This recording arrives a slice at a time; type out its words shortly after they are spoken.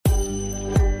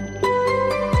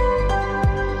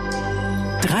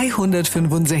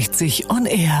365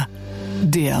 OnAir.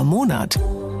 Der Monat.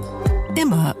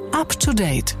 Immer up to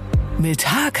date.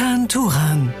 Mit Hakan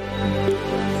Turan.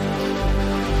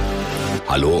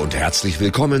 Hallo und herzlich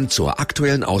willkommen zur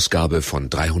aktuellen Ausgabe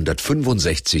von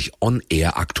 365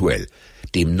 OnAir aktuell,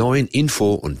 dem neuen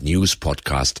Info- und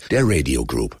News-Podcast der Radio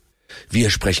Group. Wir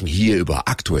sprechen hier über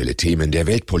aktuelle Themen der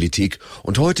Weltpolitik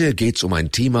und heute geht's um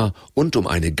ein Thema und um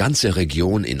eine ganze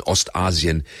Region in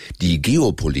Ostasien, die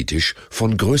geopolitisch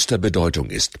von größter Bedeutung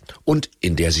ist und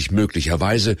in der sich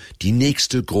möglicherweise die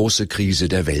nächste große Krise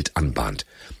der Welt anbahnt.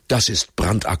 Das ist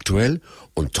brandaktuell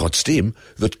und trotzdem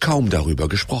wird kaum darüber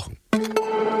gesprochen.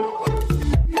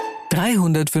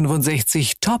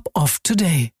 365 Top of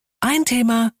Today. Ein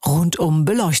Thema rundum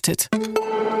beleuchtet.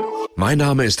 Mein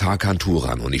Name ist Hakan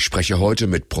Turan und ich spreche heute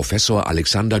mit Professor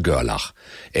Alexander Görlach.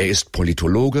 Er ist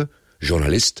Politologe,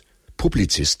 Journalist,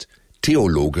 Publizist,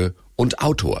 Theologe und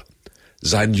Autor.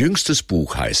 Sein jüngstes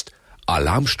Buch heißt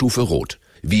Alarmstufe Rot.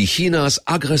 Wie Chinas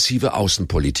aggressive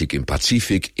Außenpolitik im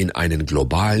Pazifik in einen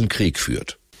globalen Krieg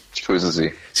führt. Ich grüße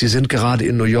Sie. Sie sind gerade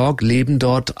in New York, leben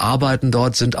dort, arbeiten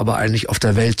dort, sind aber eigentlich auf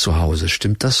der Welt zu Hause.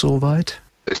 Stimmt das soweit?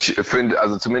 Ich finde,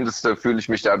 also zumindest fühle ich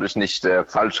mich dadurch nicht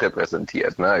falsch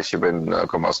repräsentiert. Ne? Ich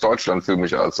komme aus Deutschland, fühle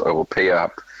mich als Europäer,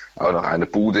 habe auch noch eine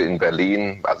Bude in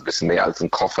Berlin, also ein bisschen mehr als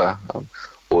ein Koffer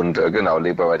und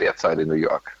lebe aber derzeit in New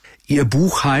York. Ihr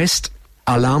Buch heißt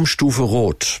Alarmstufe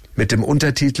Rot mit dem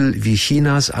Untertitel Wie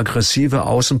Chinas aggressive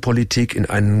Außenpolitik in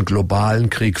einen globalen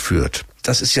Krieg führt.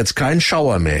 Das ist jetzt kein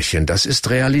Schauermärchen, das ist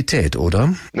Realität,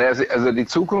 oder? Naja, also die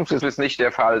Zukunft ist nicht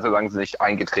der Fall, solange sie nicht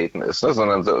eingetreten ist, ne?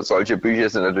 Sondern solche Bücher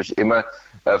sind natürlich immer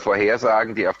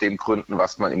Vorhersagen, die auf dem gründen,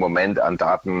 was man im Moment an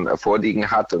Daten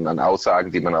vorliegen hat und an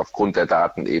Aussagen, die man aufgrund der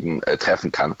Daten eben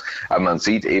treffen kann. Aber man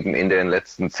sieht eben in den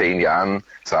letzten 10 Jahren,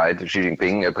 seit Xi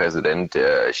Jinping Präsident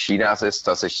Chinas ist,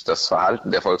 dass sich das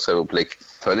Verhalten der Volksrepublik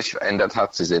völlig verändert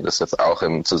hat. Sie sehen das jetzt auch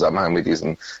im Zusammenhang mit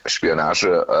diesem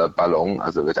Spionageballon,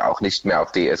 also wird auch nicht mehr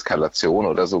auf Deeskalation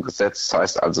oder so gesetzt. Das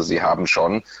heißt also, Sie haben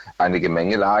schon eine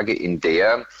Gemengelage, in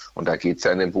der, und da geht es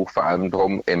ja in dem Buch vor allem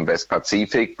drum, im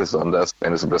Westpazifik, besonders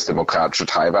wenn es um das demokratische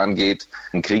Taiwan geht,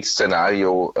 ein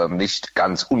Kriegsszenario nicht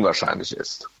ganz unwahrscheinlich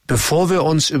ist. Bevor wir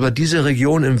uns über diese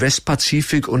Region im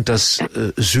Westpazifik und das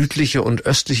südliche und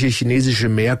östliche chinesische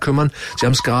Meer kümmern, Sie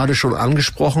haben es gerade schon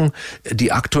angesprochen,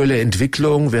 die aktuelle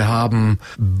Entwicklung, wir haben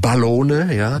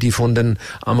Ballone, ja, die von den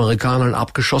Amerikanern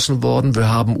abgeschossen wurden, wir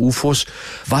haben UFOs.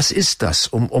 Was ist das?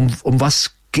 Um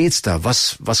was geht's da?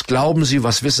 Was glauben Sie,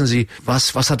 was wissen Sie,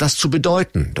 was hat das zu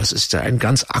bedeuten? Das ist ja ein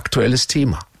ganz aktuelles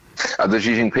Thema. Also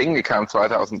Xi Jinping kam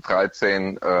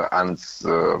 2013 ans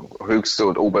höchste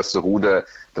und oberste Ruder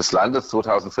des Landes.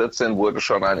 2014 wurde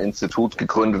schon ein Institut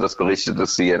gegründet, das berichtete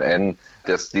CNN.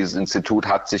 Dieses Institut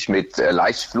hat sich mit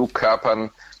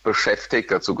Leichtflugkörpern beschäftigt.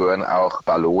 Dazu gehören auch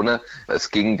Ballone. Es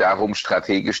ging darum,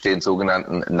 strategisch den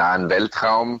sogenannten nahen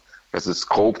Weltraum, das ist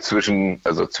grob zwischen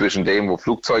dem, wo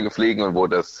Flugzeuge fliegen und wo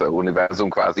das Universum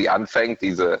quasi anfängt,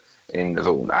 diese in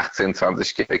so 18,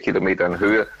 20 Kilometern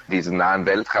Höhe, diesen nahen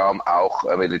Weltraum auch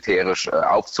militärisch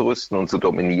aufzurüsten und zu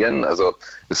dominieren. Also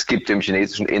es gibt im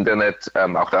chinesischen Internet,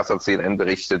 auch das hat CNN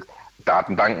berichtet,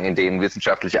 Datenbanken, in denen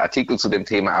wissenschaftliche Artikel zu dem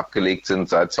Thema abgelegt sind,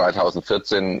 seit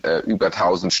 2014 über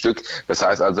 1000 Stück. Das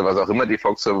heißt also, was auch immer die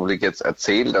Volksrepublik jetzt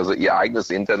erzählt, also ihr eigenes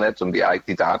Internet und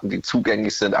die Daten, die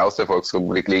zugänglich sind aus der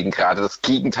Volksrepublik, legen gerade das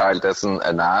Gegenteil dessen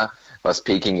nahe, was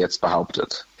Peking jetzt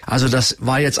behauptet. Also das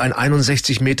war jetzt ein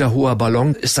 61 Meter hoher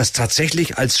Ballon. Ist das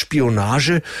tatsächlich als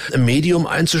Spionage-Medium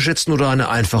einzuschätzen oder eine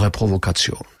einfache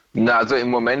Provokation? Na, also im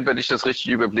Moment, wenn ich das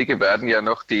richtig überblicke, werden ja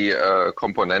noch die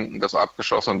Komponenten des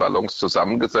abgeschossenen Ballons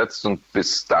zusammengesetzt und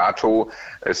bis dato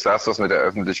ist das, was mit der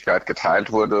Öffentlichkeit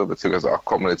geteilt wurde, beziehungsweise auch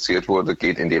kommuniziert wurde,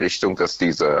 geht in die Richtung, dass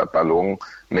dieser Ballon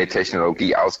mit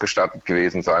Technologie ausgestattet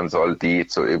gewesen sein soll, die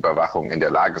zur Überwachung in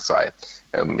der Lage sei.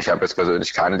 Ich habe jetzt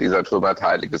persönlich keine dieser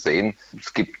Trümmerteile gesehen.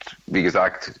 Es gibt, wie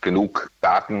gesagt, genug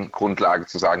Datengrundlage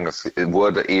zu sagen, es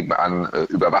wurde eben an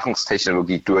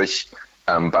Überwachungstechnologie durch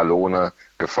Ballone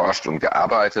geforscht und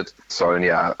gearbeitet. Es sollen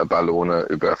ja Ballone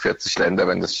über 40 Länder,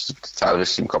 wenn ich die Zahl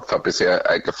richtig im Kopf habe, bisher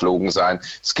geflogen sein.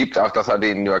 Es gibt auch, das hat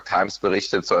die New York Times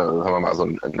berichtet, sagen wir mal so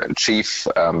ein Chief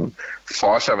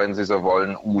Forscher, wenn Sie so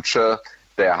wollen, Uche,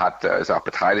 der ist auch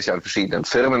beteiligt an verschiedenen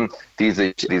Firmen, die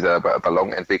sich dieser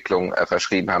Ballonentwicklung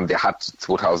verschrieben haben. Der hat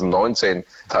 2019,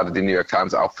 das hatte die New York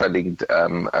Times auch verlinkt,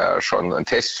 schon einen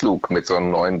Testflug mit so einem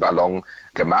neuen Ballon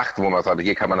gemacht, wo man sagte,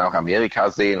 hier kann man auch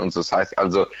Amerika sehen und so. Das heißt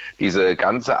also, diese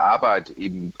ganze Arbeit,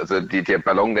 eben, also der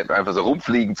Ballon nicht einfach so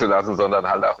rumfliegen zu lassen, sondern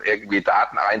halt auch irgendwie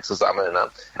Daten einzusammeln. Ne?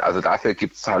 Also dafür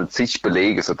gibt es halt zig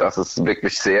Belege, sodass es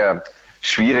wirklich sehr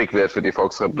schwierig wird für die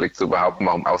Volksrepublik zu behaupten,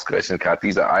 warum ausgerechnet gerade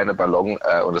dieser eine Ballon,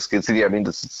 und es sind ja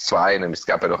mindestens zwei, nämlich es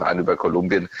gab ja noch einen über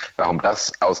Kolumbien, warum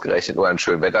das ausgerechnet nur ein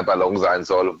Schönwetterballon sein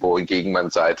soll, wohingegen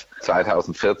man seit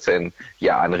 2014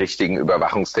 ja an richtigen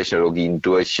Überwachungstechnologien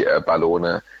durch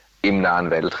Ballone im nahen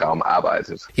Weltraum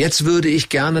arbeitet. Jetzt würde ich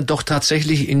gerne doch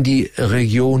tatsächlich in die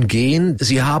Region gehen.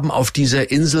 Sie haben auf dieser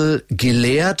Insel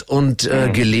gelehrt und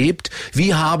gelebt.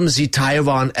 Wie haben Sie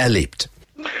Taiwan erlebt?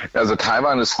 Also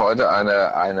Taiwan ist heute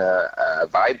eine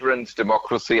vibrant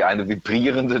Democracy, eine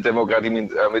vibrierende Demokratie.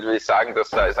 Damit will ich sagen, dass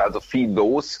da ist also viel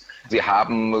los. Sie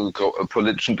haben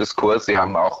politischen Diskurs, sie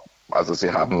haben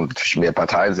natürlich mehr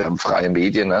Parteien, sie haben freie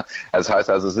Medien. Ne? Das heißt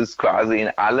also, es ist quasi in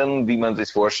allem, wie man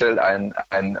sich vorstellt, ein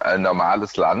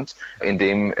normales Land, in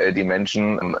dem die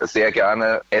Menschen sehr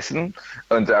gerne essen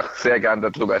und auch sehr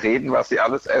gerne darüber reden, was sie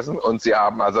alles essen. Und sie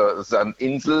haben es ist ein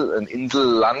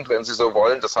Inselland, wenn Sie so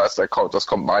wollen. Das heißt, das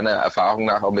kommt meiner Erfahrung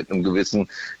nach auch mit einem gewissen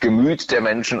Gemüt der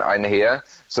Menschen einher,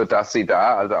 sodass sie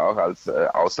da, also auch als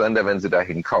Ausländer, wenn sie da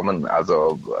hinkommen,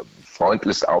 also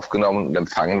freundlichst aufgenommen und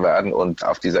empfangen werden und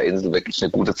auf dieser Insel wirklich eine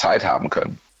gute Zeit haben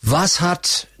können. Was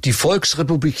hat die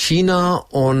Volksrepublik China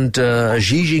und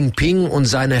Xi Jinping und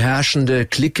seine herrschende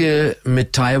Clique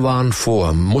mit Taiwan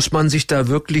vor? Muss man sich da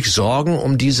wirklich Sorgen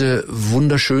um diese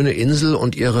wunderschöne Insel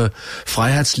und ihre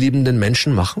freiheitsliebenden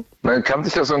Menschen machen? Man kann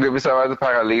sich das so in gewisser Weise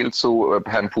parallel zu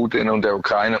Herrn Putin und der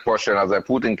Ukraine vorstellen. Also Herr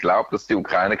Putin glaubt, dass die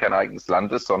Ukraine kein eigenes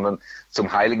Land ist, sondern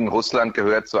zum heiligen Russland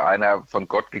gehört, zu einer von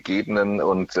Gott gegebenen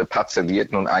und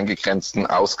parzellierten und eingegrenzten,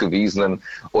 ausgewiesenen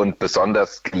und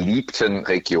besonders geliebten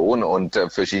Region. Und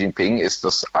für Xi Jinping ist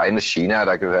das eine China,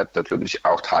 da gehört natürlich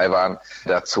auch Taiwan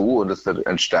dazu. Und es ist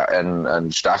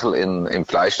ein Stachel im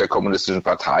Fleisch der kommunistischen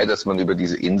Partei, dass man über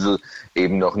diese Insel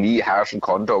eben noch nie herrschen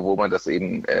konnte, obwohl man das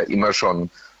eben immer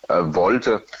schon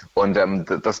wollte. Und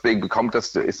deswegen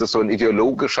ist es so ein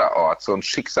ideologischer Ort, so ein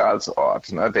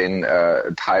Schicksalsort, ne, den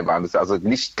Taiwan ist also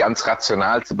nicht ganz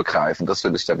rational zu begreifen, das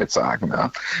will ich damit sagen. Ja.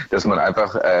 Dass man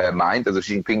einfach meint, also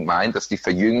Xi Jinping meint, dass die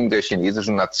Verjüngung der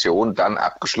chinesischen Nation dann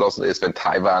abgeschlossen ist, wenn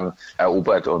Taiwan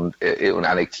erobert und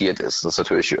annektiert ist. Das ist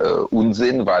natürlich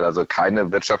Unsinn, weil also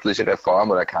keine wirtschaftliche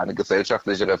Reform oder keine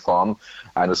gesellschaftliche Reform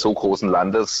eines so großen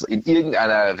Landes in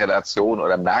irgendeiner Relation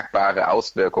oder merkbare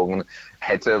Auswirkungen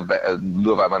hätte,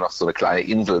 nur weil man noch so eine kleine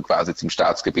Insel quasi zum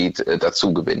Staatsgebiet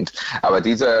dazu gewinnt. Aber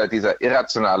dieser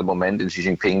irrationale Moment in Xi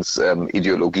Jinpings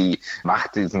Ideologie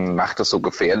macht das so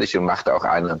gefährlich und macht auch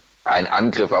einen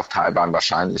Angriff auf Taiwan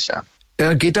wahrscheinlicher.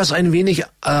 Geht das ein wenig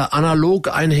analog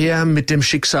einher mit dem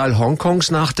Schicksal Hongkongs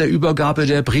nach der Übergabe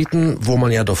der Briten, wo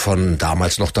man ja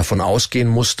damals noch davon ausgehen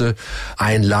musste,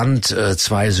 ein Land,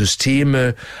 zwei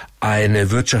Systeme, eine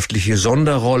wirtschaftliche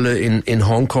Sonderrolle in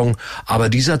Hongkong. Aber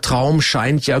dieser Traum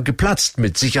scheint ja geplatzt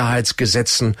mit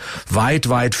Sicherheitsgesetzen weit,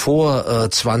 weit vor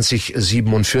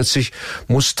 2047.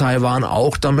 Muss Taiwan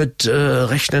auch damit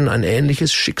rechnen, ein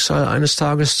ähnliches Schicksal eines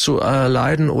Tages zu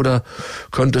erleiden, oder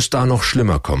könnte es da noch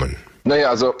schlimmer kommen?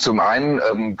 Naja, also zum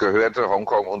einen gehörte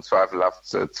Hongkong unzweifelhaft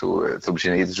zum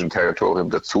chinesischen Territorium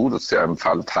dazu. Das ist ja im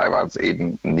Fall Taiwans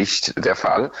eben nicht der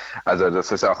Fall. Also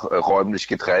das ist auch räumlich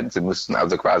getrennt. Sie müssten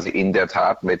also quasi in der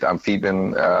Tat mit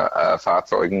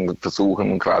Amphibienfahrzeugen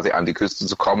versuchen, quasi an die Küste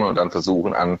zu kommen und dann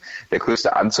versuchen, an der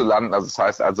Küste anzulanden. Also das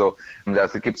heißt also, da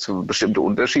gibt es bestimmte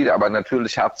Unterschiede. Aber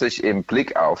natürlich hat sich im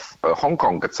Blick auf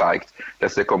Hongkong gezeigt,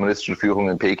 dass der kommunistischen Führung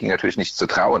in Peking natürlich nicht zu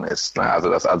trauen ist.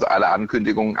 Also dass also alle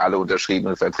Ankündigungen, alle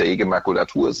unterschriebene Verträge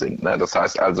Makulatur sind. Ne? Das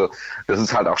heißt also, das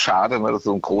ist halt auch schade, ne? Dass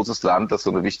so ein großes Land, das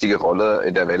so eine wichtige Rolle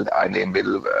in der Welt einnehmen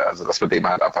will, also dass man dem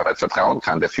halt einfach nicht vertrauen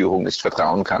kann, der Führung nicht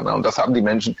vertrauen kann. Ne? Und das haben die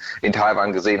Menschen in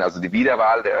Taiwan gesehen. Also die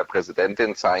Wiederwahl der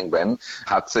Präsidentin Tsai Ing-wen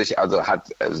hat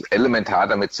elementar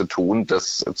damit zu tun,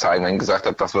 dass Tsai Ing-wen gesagt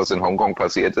hat, das, was in Hongkong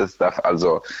passiert ist, darf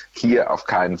also hier auf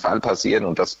keinen Fall passieren.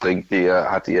 Und das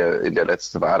hat ihr in der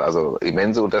letzten Wahl also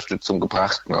immense Unterstützung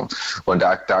gebracht. Ne? Und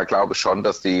da glaube ich schon,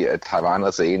 dass die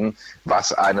Taiwaner sehen,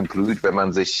 was einem blüht, wenn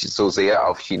man sich so sehr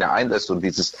auf China einlässt. Und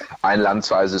dieses ein Land,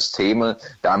 zwei Systeme,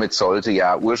 damit sollte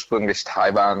ja ursprünglich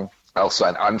Taiwan auch so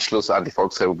ein Anschluss an die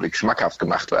Volksrepublik schmackhaft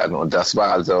gemacht werden. Und das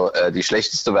war also die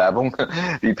schlechteste Werbung,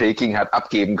 die Peking hat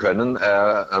abgeben können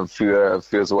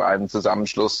für so einen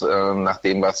Zusammenschluss nach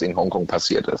dem, was in Hongkong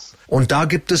passiert ist. Und da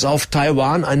gibt es auf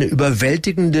Taiwan eine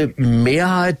überwältigende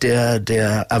Mehrheit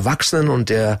der Erwachsenen und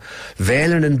der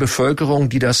wählenden Bevölkerung,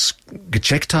 die das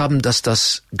gecheckt haben, dass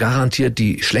das garantiert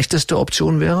die schlechteste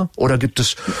Option wäre? Oder gibt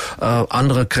es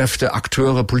andere Kräfte,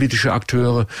 Akteure, politische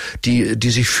Akteure,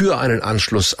 die sich für einen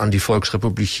Anschluss an die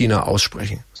Volksrepublik China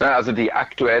aussprechen? Also die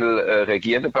aktuell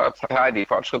regierende Partei, die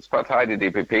Fortschrittspartei, die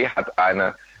DPP, hat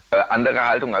eine andere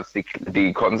Haltung als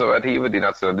die konservative, die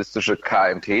nationalistische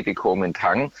KMT, die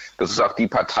Kuomintang. Das ist auch die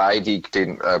Partei, die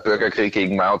den Bürgerkrieg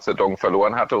gegen Mao Zedong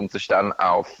verloren hatte und sich dann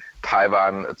auf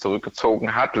Taiwan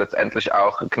zurückgezogen hat, letztendlich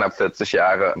auch knapp 40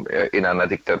 Jahre in einer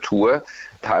Diktatur,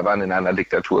 Taiwan in einer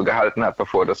Diktatur gehalten hat,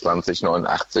 bevor das Land sich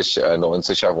 89,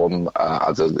 90 herum,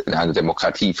 also in eine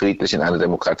Demokratie, friedlich in eine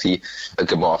Demokratie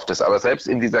gemorpht ist. Aber selbst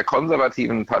in dieser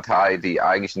konservativen Partei, die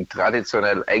eigentlich ein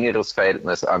traditionell engeres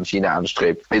Verhältnis an China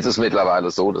anstrebt, ist es mittlerweile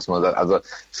so, dass man sagt,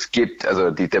 also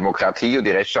die Demokratie und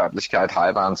die Rechtsstaatlichkeit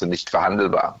Taiwans sind nicht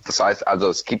verhandelbar. Das heißt also,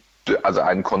 es gibt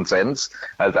einen Konsens,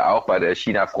 also auch bei der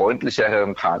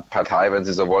China-freundlicheren Partei, wenn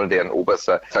Sie so wollen, deren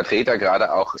oberster Vertreter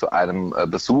gerade auch zu einem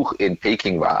Besuch in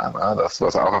Peking war. Das,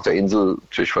 was auch auf der Insel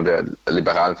natürlich von der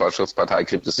liberalen Fortschrittspartei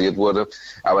kritisiert wurde.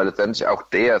 Aber letztendlich auch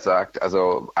der sagt,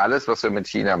 also alles, was wir mit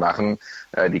China machen,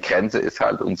 die Grenze ist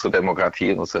halt unsere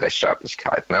Demokratie und unsere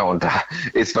Rechtsstaatlichkeit. Und da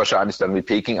ist wahrscheinlich dann mit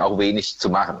Peking auch wenig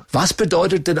zu machen. Was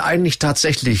bedeutet denn eigentlich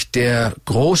tatsächlich der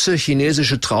große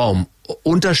chinesische Traum,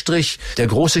 Unterstrich der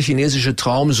große chinesische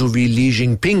Traum, so wie Xi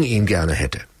Jinping ihn gerne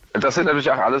hätte? Das sind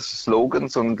natürlich auch alles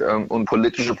Slogans und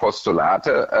politische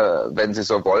Postulate, wenn Sie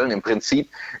so wollen. Im Prinzip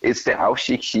ist der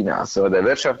Aufstieg Chinas, der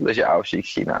wirtschaftliche Aufstieg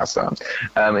Chinas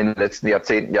in den letzten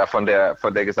Jahrzehnten ja von der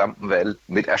gesamten Welt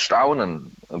mit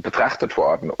Erstaunen betrachtet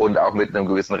worden und auch mit einem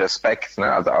gewissen Respekt,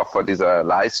 also auch vor dieser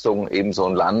Leistung, eben so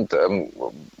ein Land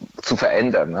zu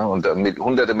verändern und mit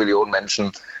hunderte Millionen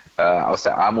Menschen aus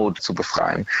der Armut zu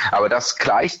befreien. Aber das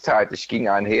gleichzeitig ging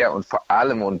einher und vor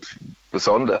allem und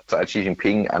besonders seit Xi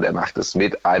Jinping an der Macht ist,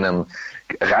 mit einem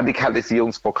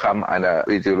Radikalisierungsprogramm, einer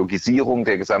Ideologisierung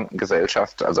der gesamten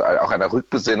Gesellschaft, also auch einer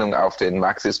Rückbesinnung auf den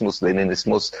Marxismus,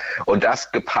 Leninismus und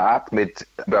das gepaart mit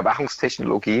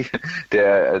Überwachungstechnologie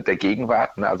der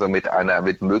Gegenwart, also mit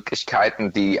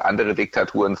Möglichkeiten, die andere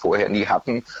Diktaturen vorher nie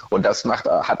hatten und das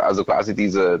hat also quasi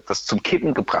das zum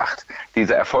Kippen gebracht,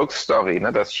 diese Erfolgsstory,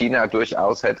 dass China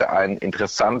durchaus hätte ein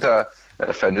interessanter,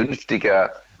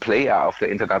 vernünftiger Player auf der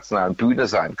internationalen Bühne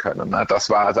sein können.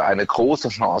 Das war also eine große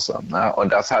Chance.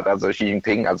 Und das hat also Xi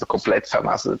Jinping komplett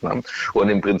vermasselt. Und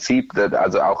im Prinzip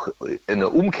also auch eine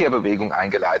Umkehrbewegung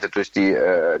eingeleitet durch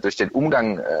den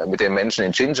Umgang mit den Menschen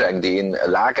in Xinjiang, die in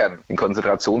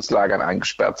Konzentrationslagern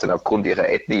eingesperrt sind aufgrund ihrer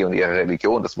Ethnie und ihrer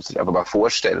Religion. Das muss ich einfach mal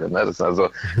vorstellen.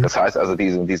 Das heißt also,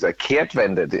 dieser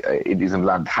Kehrtwende in diesem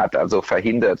Land hat also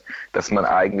verhindert, dass man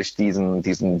eigentlich diesen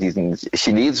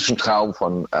chinesischen Traum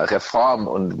von Reform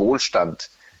und Wohlstand,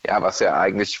 was ja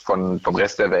eigentlich vom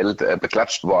Rest der Welt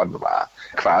beklatscht worden war,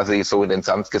 quasi so in den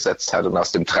Sand gesetzt hat und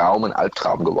aus dem Traum ein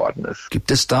Albtraum geworden ist. Gibt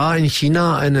es da in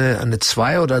China eine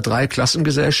 2- oder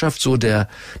 3-Klassengesellschaft, so der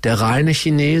reine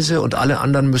Chinese und alle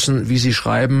anderen müssen, wie Sie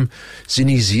schreiben,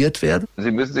 sinisiert werden?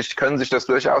 Sie können sich das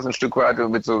durchaus ein Stück weit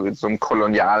mit so einem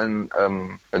kolonialen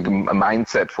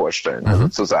Mindset vorstellen. Also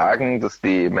zu sagen, dass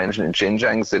die Menschen in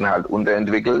Xinjiang sind halt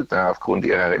unterentwickelt, aufgrund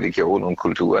ihrer Religion und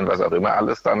Kultur und was auch immer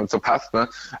alles dann so passt.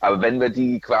 Aber wenn wir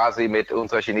die quasi mit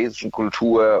unserer chinesischen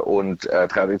Kultur und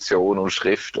Tradition und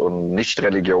Schrift und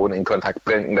Nicht-Religion in Kontakt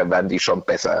bringen, dann werden die schon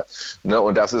besser.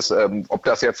 Und das ist, ob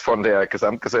das jetzt von der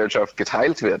Gesamtgesellschaft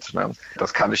geteilt wird,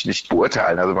 das kann ich nicht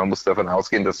beurteilen. Also man muss davon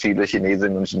ausgehen, dass viele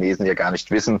Chinesinnen und Chinesen ja gar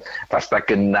nicht wissen, was da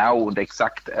genau und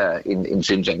exakt in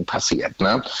Xinjiang passiert.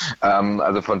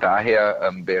 Also von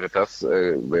daher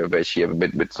wäre ich hier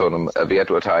mit so einem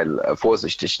Werturteil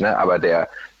vorsichtig. Aber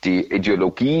die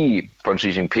Ideologie von Xi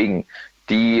Jinping,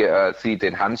 die sieht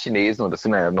den Han-Chinesen, und das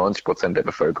sind ja 90% der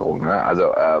Bevölkerung,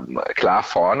 klar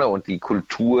vorne und die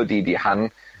Kultur, die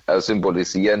Han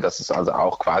symbolisieren, das ist also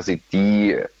auch quasi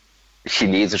die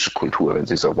chinesische Kultur, wenn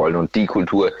Sie so wollen, und die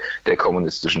Kultur der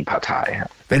kommunistischen Partei.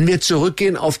 Wenn wir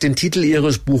zurückgehen auf den Titel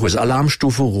Ihres Buches,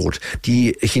 Alarmstufe Rot,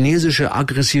 die chinesische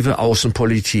aggressive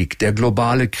Außenpolitik, der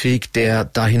globale Krieg, der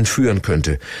dahin führen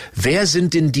könnte. Wer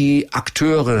sind denn die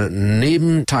Akteure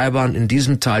neben Taiwan in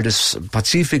diesem Teil des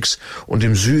Pazifiks und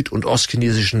im Süd- und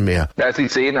ostchinesischen Meer? Ja, Sie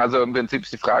sehen, also im Prinzip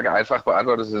ist die Frage einfach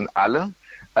beantwortet, es sind alle.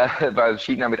 Weil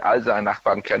China mit all seinen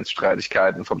Nachbarn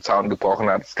Grenzstreitigkeiten vom Zaun gebrochen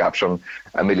hat. Es gab schon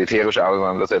militärische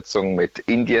Auseinandersetzungen mit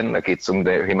Indien. Da geht es um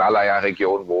die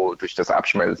Himalaya-Region, wo durch das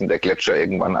Abschmelzen der Gletscher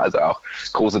irgendwann also auch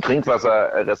große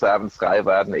Trinkwasserreserven frei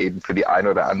werden, eben für die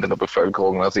eine oder andere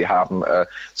Bevölkerung. Sie haben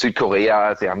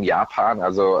Südkorea, sie haben Japan,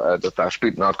 also da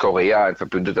spielt Nordkorea, ein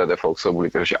Verbündeter der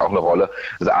Volksrepublik, natürlich auch eine Rolle.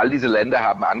 Also all diese Länder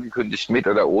haben angekündigt, mit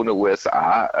oder ohne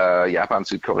USA, Japan,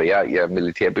 Südkorea, ihr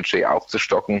Militärbudget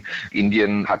aufzustocken.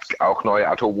 Indien hat auch neue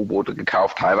Atom-U-Boote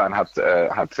gekauft. Taiwan hat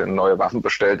neue Waffen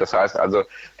bestellt. Das heißt also,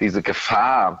 diese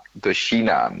Gefahr durch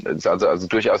China ist also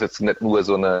durchaus jetzt nicht nur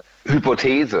so eine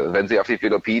Hypothese. Wenn Sie auf die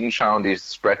Philippinen schauen, die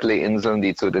Spratly-Inseln,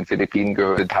 die zu den Philippinen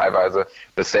gehören, sind teilweise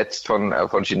besetzt von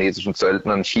chinesischen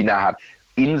Söldnern. China hat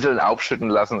Inseln aufschütten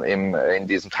lassen in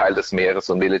diesem Teil des Meeres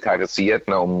und militarisiert,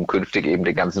 um künftig eben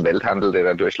den ganzen Welthandel, der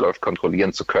da durchläuft,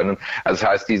 kontrollieren zu können. Also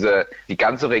das heißt, die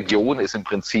ganze Region ist im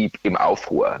Prinzip im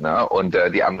Aufruhr. Und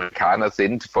die Amerikaner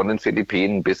sind von den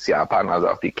Philippinen bis Japan, also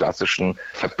auch die klassischen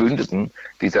Verbündeten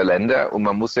dieser Länder. Und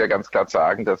man muss ja ganz klar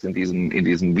sagen, dass in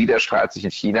diesem Widerstreit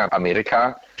zwischen China und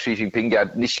Amerika Xi Jinping ja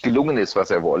nicht gelungen ist, was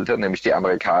er wollte, nämlich die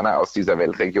Amerikaner aus dieser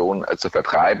Weltregion zu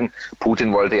vertreiben.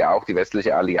 Putin wollte ja auch die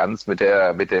westliche Allianz mit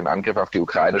dem Angriff auf die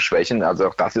Ukraine schwächen. Also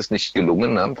auch das ist nicht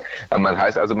gelungen. Ne?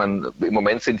 Im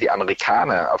Moment sind die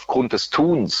Amerikaner aufgrund des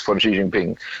Tuns von Xi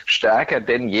Jinping stärker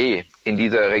denn je in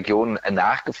dieser Region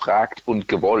nachgefragt und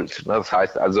gewollt. Das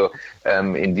heißt also,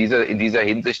 in dieser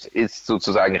Hinsicht ist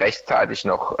sozusagen rechtzeitig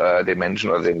noch den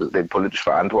Menschen oder den politisch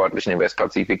Verantwortlichen im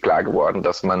Westpazifik klar geworden,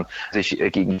 dass man sich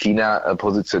gegen China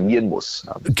positionieren muss.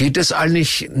 Geht es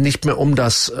eigentlich nicht mehr um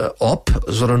das Ob,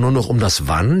 sondern nur noch um das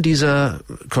Wann dieser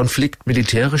Konflikt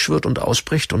militärisch wird und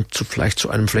ausbricht und vielleicht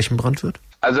zu einem Flächenbrand wird?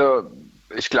 Also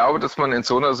ich glaube, dass man in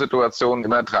so einer Situation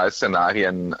immer 3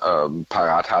 Szenarien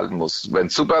parat halten muss. Wenn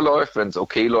es super läuft, wenn es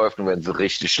okay läuft und wenn es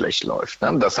richtig schlecht läuft.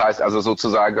 Ne? Das heißt also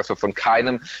sozusagen, dass man von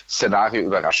keinem Szenario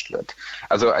überrascht wird.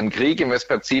 Also ein Krieg im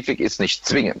Westpazifik ist nicht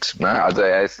zwingend. Ne? Also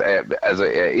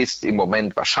er ist im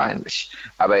Moment wahrscheinlich,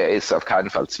 aber er ist auf keinen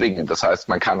Fall zwingend. Das heißt,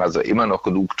 man kann also immer noch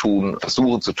genug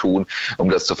versuchen zu tun, um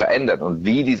das zu verändern. Und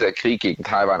wie dieser Krieg gegen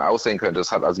Taiwan aussehen könnte,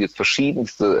 das hat also jetzt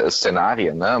verschiedenste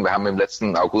Szenarien. Ne? Wir haben im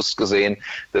letzten August gesehen,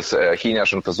 dass China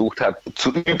schon versucht hat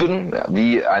zu üben,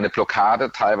 wie eine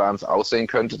Blockade Taiwans aussehen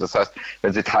könnte. Das heißt,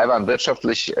 wenn sie Taiwan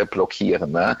wirtschaftlich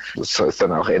blockieren, das heißt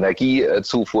dann auch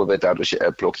Energiezufuhr wird dadurch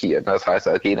blockiert. Das heißt,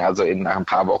 gehen also nach ein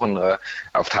paar Wochen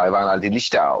auf Taiwan halt die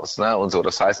Lichter aus und so.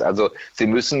 Das heißt also, sie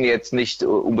müssen jetzt nicht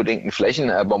unbedingt ein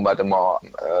Flächenbombardement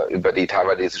über die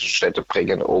taiwanesischen Städte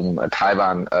bringen, um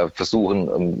Taiwan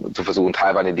versuchen,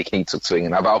 Taiwan in die Knie zu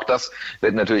zwingen. Aber auch das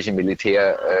wird natürlich in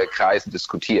Militärkreisen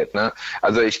diskutiert. Ne?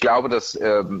 Also ich glaube, dass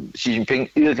Xi Jinping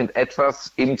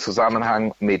irgendetwas im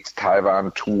Zusammenhang mit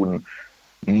Taiwan tun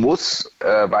muss,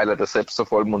 weil er das selbst so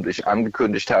vollmundig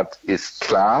angekündigt hat, ist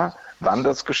klar. Wann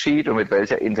das geschieht und mit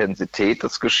welcher Intensität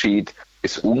das geschieht,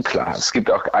 ist unklar. Es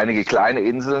gibt auch einige kleine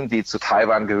Inseln, die zu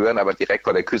Taiwan gehören, aber direkt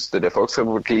vor der Küste der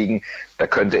Volksrepublik liegen. Da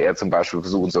könnte er zum Beispiel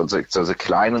versuchen, solche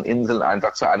kleinen Inseln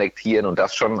einfach zu annektieren und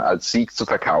das schon als Sieg zu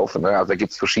verkaufen. Also da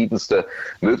gibt es verschiedenste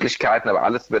Möglichkeiten, aber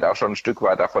alles wird auch schon ein Stück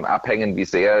weit davon abhängen, wie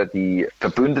sehr die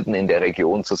Verbündeten in der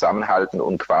Region zusammenhalten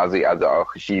und quasi also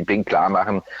auch Xi Jinping klar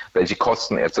machen, welche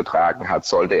Kosten er zu tragen hat,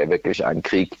 sollte er wirklich einen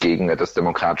Krieg gegen das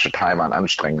demokratische Taiwan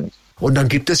anstrengen. Und dann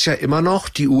gibt es ja immer noch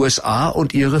die USA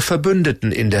und ihre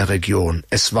Verbündeten in der Region.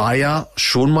 Es war ja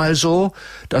schon mal so,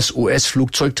 dass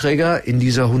US-Flugzeugträger in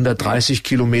dieser 130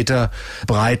 Kilometer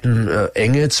breiten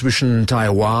Enge zwischen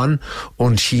Taiwan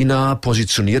und China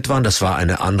positioniert waren. Das war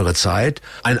eine andere Zeit.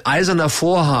 Ein eiserner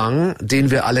Vorhang,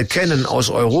 den wir alle kennen aus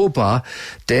Europa,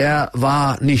 der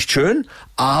war nicht schön,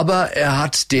 aber er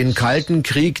hat den Kalten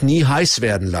Krieg nie heiß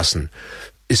werden lassen.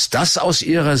 Ist das aus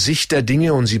Ihrer Sicht der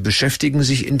Dinge, und Sie beschäftigen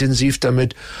sich intensiv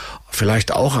damit,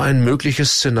 vielleicht auch ein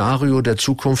mögliches Szenario der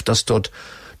Zukunft, dass dort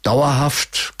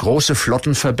dauerhaft große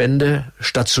Flottenverbände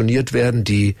stationiert werden,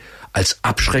 die als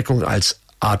Abschreckung, als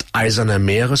Art eiserner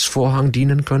Meeresvorhang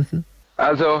dienen könnten?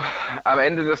 Also am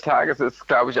Ende des Tages ist,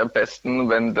 glaube ich, am besten,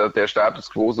 wenn der Status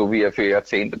quo, so wie er für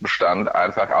Jahrzehnte bestand,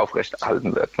 einfach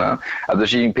aufrechterhalten wird. Ne? Also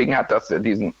Xi Jinping hat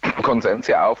diesen Konsens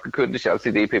ja aufgekündigt, als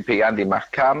die DPP an die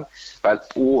Macht kam, weil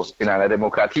in einer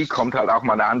Demokratie kommt halt auch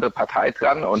mal eine andere Partei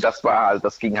dran und das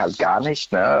ging halt gar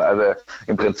nicht. Ne? Also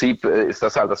im Prinzip ist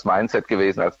das halt das Mindset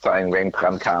gewesen, als Tsai Ing-wen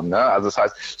dran kam. Ne? Also das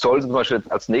heißt, sollte zum Beispiel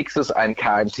als nächstes ein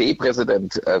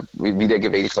KMT-Präsident wieder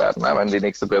gewählt werden, ne? Wenn die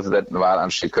nächste Präsidentenwahl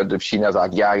ansteht, könnte China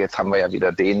sagen, ja, jetzt haben wir ja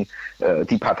wieder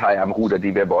die Partei am Ruder,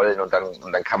 die wir wollen und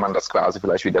dann kann man das quasi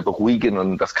vielleicht wieder beruhigen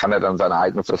und das kann er dann seiner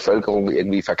eigenen Bevölkerung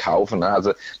irgendwie verkaufen. Ne?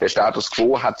 Also der Status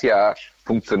quo hat ja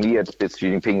funktioniert, bis Xi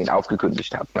Jinping ihn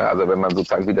aufgekündigt hat. Ne? Also wenn man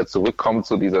sozusagen wieder zurückkommt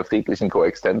zu dieser friedlichen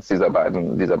Koexistenz dieser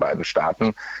beiden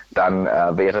Staaten, dann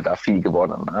wäre da viel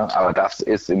gewonnen. Ne? Aber das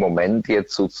ist im Moment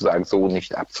jetzt sozusagen so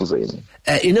nicht abzusehen.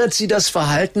 Erinnert Sie das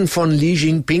Verhalten von Xi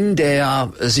Jinping, der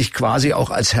ja sich quasi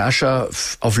auch als Herrscher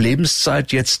auf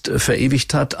Lebenszeit jetzt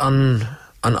verewigt hat, an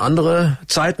andere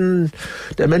Zeiten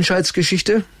der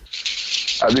Menschheitsgeschichte?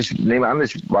 Also ich nehme an,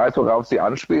 ich weiß, worauf Sie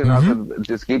anspielen. Also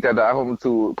es geht ja darum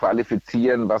zu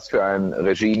qualifizieren, was für ein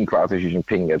Regime quasi Xi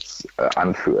Jinping jetzt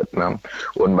anführt. Ne?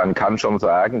 Und man kann schon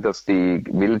sagen, dass die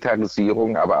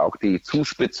Militarisierung, aber auch die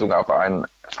Zuspitzung auf einen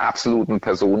absoluten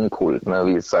Personenkult, ne,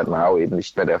 wie es seit Mao eben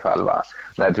nicht mehr der Fall war,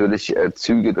 natürlich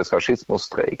Züge des Faschismus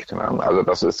trägt. Ne? Also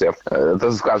das ist ja,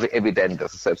 das ist quasi evident,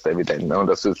 das ist selbst evident. Ne? Und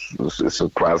das ist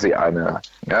quasi eine,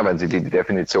 ja, wenn Sie die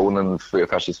Definitionen für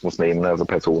Faschismus nehmen, also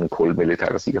Personenkult,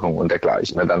 Militarisierung und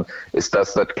dergleichen, ne, dann ist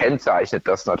das kennzeichnet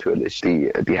das natürlich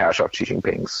die Herrschaft Xi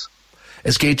Jinpings.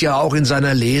 Es geht ja auch in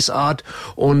seiner Lesart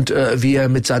und wie er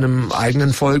mit seinem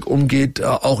eigenen Volk umgeht,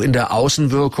 auch in der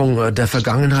Außenwirkung der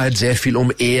Vergangenheit sehr viel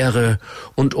um Ehre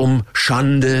und um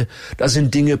Schande. Da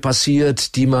sind Dinge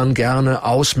passiert, die man gerne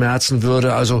ausmerzen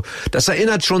würde. Also das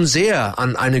erinnert schon sehr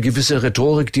an eine gewisse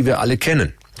Rhetorik, die wir alle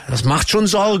kennen. Das macht schon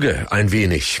Sorge ein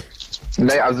wenig.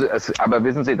 Naja, also aber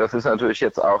wissen Sie, das ist natürlich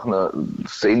jetzt auch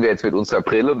das sehen wir jetzt mit unserer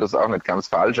Brille und das ist auch nicht ganz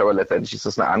falsch, aber letztendlich ist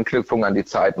das eine Anknüpfung an die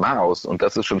Zeit Maos und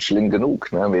das ist schon schlimm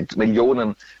genug, ne, mit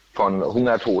Millionen von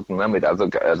Hungertoten, ne, mit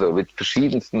mit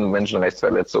verschiedensten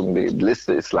Menschenrechtsverletzungen. Die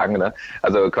Liste ist lang, ne?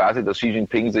 Also quasi, dass Xi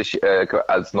Jinping sich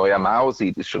als neuer Mao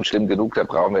sieht, ist schon schlimm genug. Da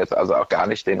brauchen wir jetzt also auch gar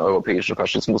nicht den europäischen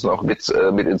Faschismus noch mit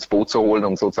ins Boot zu holen,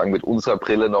 um sozusagen mit unserer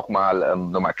Brille noch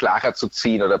mal klarer zu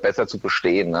ziehen oder besser zu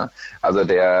verstehen. Ne? Also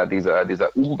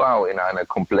dieser Umbau in eine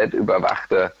komplett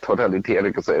überwachte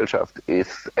totalitäre Gesellschaft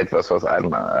ist etwas, was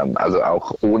einem also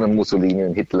auch ohne Mussolini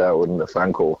und Hitler und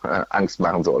Franco Angst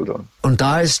machen sollte. Und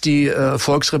da ist die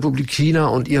Volksrepublik China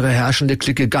und ihre herrschende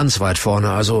Clique ganz weit vorne.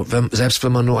 Also selbst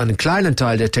wenn man nur einen kleinen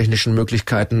Teil der technischen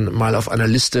Möglichkeiten mal auf einer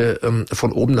Liste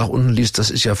von oben nach unten liest, das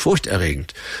ist ja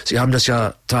furchterregend. Sie haben das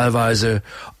ja teilweise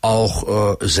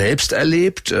auch selbst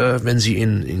erlebt, wenn Sie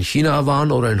in China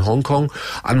waren oder in Hongkong.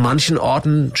 An manchen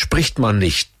Orten spricht man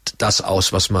nicht das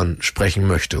aus, was man sprechen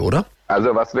möchte, oder?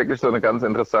 Also was wirklich so eine ganz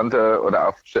interessante oder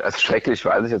auch schrecklich,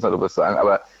 weiß ich jetzt nicht, ob ich es sagen,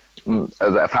 aber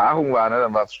also Erfahrung war, ne,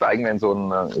 dann steigen wir in so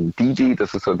ein Didi,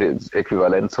 das ist so das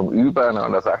Äquivalent zum Über, ne,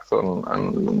 und da sagt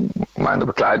meine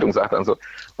Begleitung sagt dann so,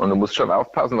 und du musst schon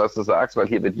aufpassen, was du sagst, weil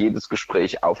hier wird jedes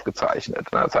Gespräch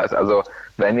aufgezeichnet. Ne? Das heißt also,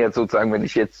 wenn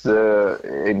ich jetzt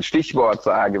ein Stichwort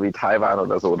sage wie Taiwan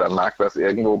oder so, dann mag das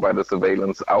irgendwo bei der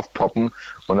Surveillance aufpoppen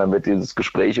und dann wird dieses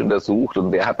Gespräch untersucht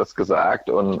und wer hat das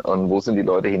gesagt und wo sind die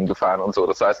Leute hingefahren und so.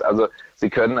 Das heißt also, Sie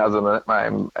können also nicht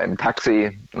mal im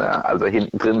Taxi, ne, also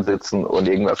hinten drin sitzen und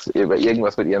über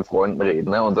irgendwas mit Ihren Freunden reden.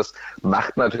 Ne? Und das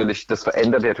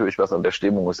verändert natürlich was an der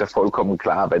Stimmung. Ist ja vollkommen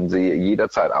klar, wenn Sie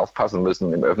jederzeit aufpassen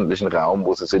müssen im öffentlichen Raum,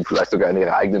 wo Sie sind, vielleicht sogar in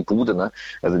Ihrer eigenen Bude. Ne?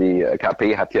 Also die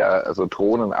KP hat ja so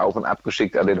Drohnen auf und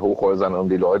abgeschickt an den Hochhäusern, um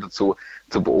die Leute zu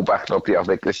beobachten, ob die auch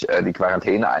wirklich die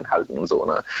Quarantäne einhalten und so.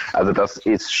 Ne? Also das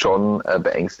ist schon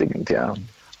beängstigend, ja.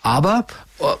 Aber,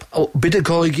 bitte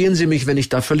korrigieren Sie mich, wenn ich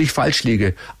da völlig falsch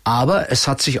liege, aber es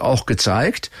hat sich auch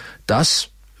gezeigt, dass,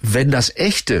 wenn das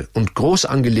echte und groß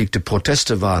angelegte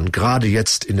Proteste waren, gerade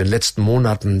jetzt in den letzten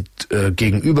Monaten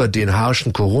gegenüber den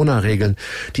harschen Corona-Regeln,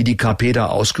 die KP da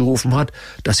ausgerufen hat,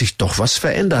 dass sich doch was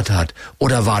verändert hat.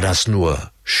 Oder war das nur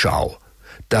Schau?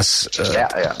 Dass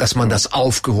man das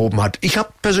aufgehoben hat. Ich habe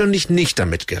persönlich nicht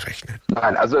damit gerechnet.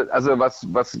 Nein, also was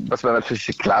man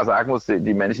natürlich klar sagen muss,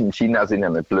 die Menschen in China sind ja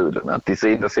nicht blöde. Ne? Die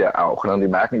sehen das ja auch. Ne? Und die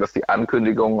merken, dass die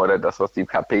Ankündigung oder das, was die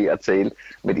KP erzählt,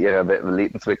 mit ihrer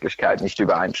Lebenswirklichkeit nicht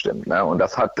übereinstimmt. Ne? Und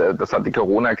das hat die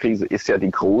Corona-Krise, ist ja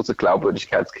die große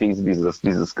Glaubwürdigkeitskrise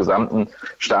dieses gesamten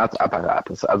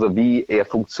Staatsapparates. Also wie er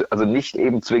funktioniert, also nicht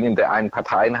eben zwingend der einen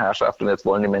Parteienherrschaft und jetzt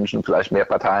wollen die Menschen vielleicht mehr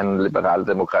Parteien, liberale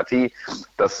Demokratie.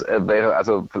 Das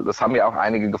haben ja auch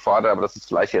einige gefordert, aber das ist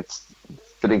vielleicht jetzt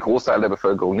für den Großteil der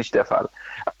Bevölkerung nicht der Fall.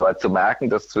 Aber zu merken,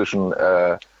 dass zwischen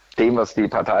dem, was die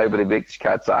Partei über die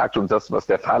Wirklichkeit sagt und das, was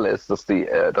der Fall ist, dass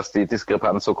die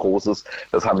Diskrepanz so groß ist,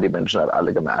 das haben die Menschen halt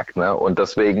alle gemerkt. Ne? Und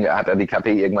deswegen hat dann die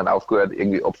KP irgendwann aufgehört,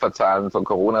 irgendwie Opferzahlen von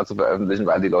Corona zu veröffentlichen,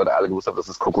 weil die Leute alle gewusst haben, dass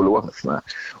es Kokolores. Ne?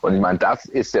 Und ich meine, das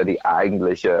ist ja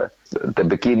der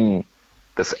Beginn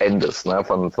des Endes, ne,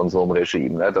 von so einem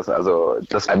Regime, ne, dass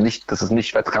es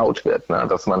nicht vertraut wird, ne,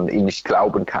 dass man ihm nicht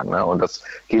glauben kann, ne, und das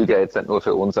gilt ja jetzt nicht nur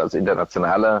für uns als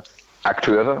internationale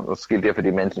Akteure, das gilt ja für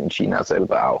die Menschen in China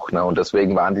selber auch, ne, und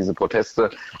deswegen waren diese Proteste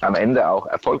am Ende auch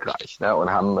erfolgreich, ne,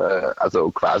 und haben also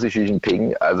quasi Xi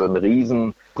Jinping also einen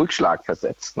riesen Rückschlag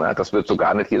versetzt. Ne? Das wird so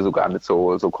gar nicht so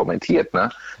kommentiert. Ne?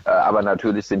 Aber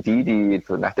natürlich sind die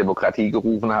nach Demokratie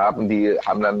gerufen haben, die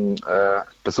haben dann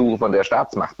Besuche von der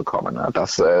Staatsmacht bekommen. Ne?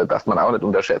 Das darf man auch nicht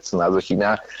unterschätzen. Also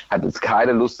China hat jetzt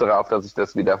keine Lust darauf, dass sich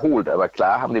das wiederholt. Aber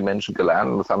klar haben die Menschen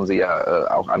gelernt, und das haben sie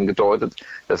ja auch angedeutet,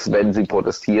 dass wenn sie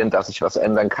protestieren, dass sich was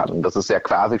ändern kann. Und das ist ja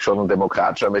quasi schon ein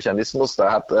demokratischer Mechanismus.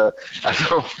 Da hat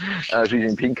Xi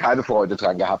Jinping keine Freude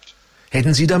dran gehabt.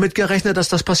 Hätten Sie damit gerechnet, dass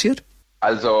das passiert?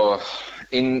 Also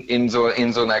in so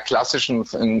einer klassischen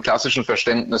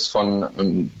Verständnis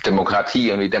von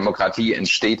Demokratie und wie Demokratie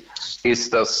entsteht,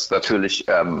 ist das natürlich,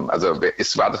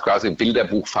 war das quasi ein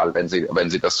Bilderbuchfall, wenn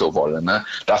Sie das so wollen. Ne?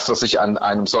 Das, was sich an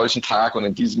einem solchen Tag und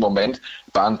in diesem Moment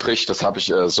Bahn bricht, das habe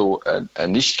ich so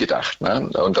nicht gedacht. Ne?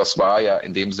 Und das war ja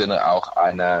in dem Sinne auch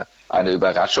eine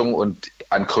Überraschung und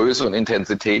an Größe und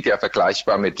Intensität ja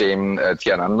vergleichbar mit den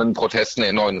Tiananmen-Protesten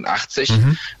in 89.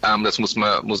 Das muss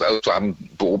also haben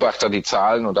Beobachter die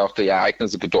Zahlen und auch die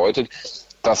Ereignisse gedeutet.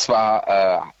 Das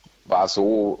war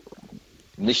so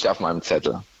nicht auf meinem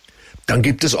Zettel. Dann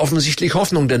gibt es offensichtlich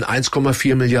Hoffnung, denn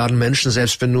 1,4 Milliarden Menschen,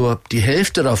 selbst wenn nur die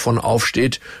Hälfte davon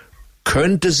aufsteht,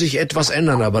 könnte sich etwas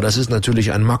ändern, aber das ist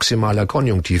natürlich ein maximaler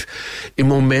Konjunktiv. Im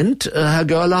Moment, Herr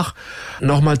Görlach,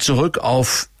 nochmal zurück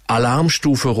auf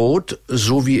Alarmstufe Rot,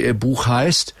 so wie Ihr Buch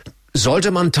heißt.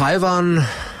 Sollte man Taiwan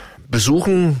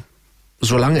besuchen,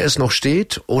 solange es noch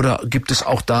steht? Oder gibt es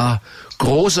auch da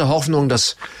große Hoffnung,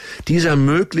 dass dieser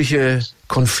mögliche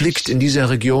Konflikt in dieser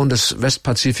Region des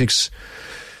Westpazifiks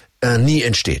nie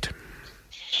entsteht?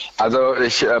 Also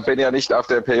ich bin ja nicht auf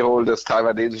der Payroll des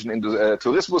taiwanesischen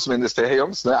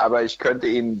Tourismusministeriums, ne, aber ich kann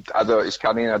Ihnen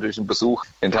natürlich einen Besuch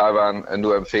in Taiwan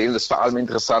nur empfehlen. Das ist vor allem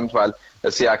interessant, weil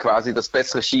es ja quasi das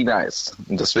bessere China ist.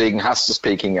 Und deswegen hasst es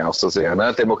Peking ja auch so sehr.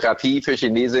 Ne? Demokratie für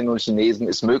Chinesinnen und Chinesen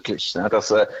ist möglich. Ne?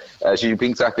 Dass Xi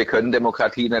Jinping sagt, wir können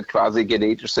Demokratie nicht, quasi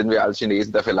genetisch sind wir als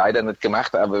Chinesen dafür leider nicht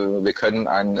gemacht, aber wir können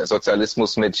einen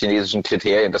Sozialismus mit chinesischen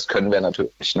Kriterien, das können wir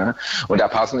natürlich. Ne? Und da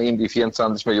passen eben die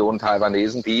 24 Millionen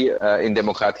Taiwanesen, die in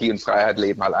Demokratie und Freiheit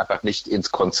leben, halt einfach nicht ins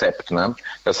Konzept. Ne?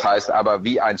 Das heißt aber,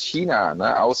 wie ein China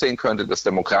aussehen könnte, das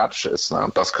demokratisch ist, ne?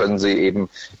 Das können Sie eben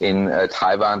in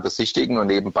Taiwan besichtigen und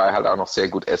nebenbei halt auch noch sehr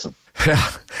gut essen. Ja,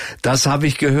 das habe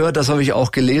ich gehört, das habe ich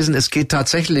auch gelesen. Es geht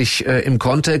tatsächlich im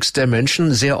Kontext der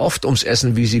Menschen sehr oft ums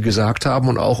Essen, wie Sie gesagt haben,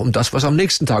 und auch um das, was am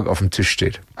nächsten Tag auf dem Tisch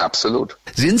steht. Absolut.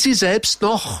 Sind Sie selbst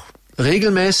noch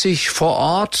regelmäßig vor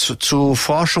Ort zu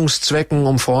Forschungszwecken,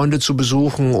 um Freunde zu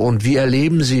besuchen? Und wie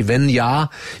erleben Sie, wenn ja,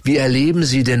 wie erleben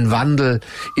Sie den Wandel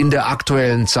in der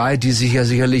aktuellen Zeit, die sich ja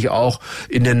sicherlich auch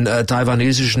in den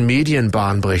taiwanesischen Medien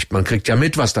Bahn bricht? Man kriegt ja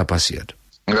mit, was da passiert.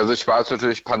 Also ich war jetzt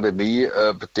natürlich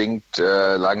pandemiebedingt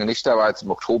lange nicht da, war jetzt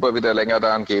im Oktober wieder länger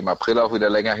da und gehe im April auch wieder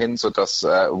länger hin, sodass,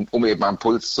 um eben am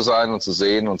Puls zu sein und zu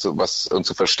sehen und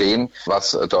zu verstehen,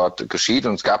 was dort geschieht.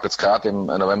 Und es gab jetzt gerade im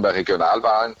November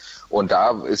Regionalwahlen und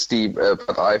da ist die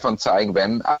Partei von Zeit,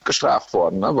 einen, abgestraft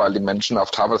worden, ne? Weil die Menschen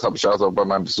auf Taiwan, das habe ich also bei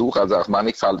meinem Besuch also auch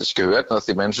mannigfaltig gehört, dass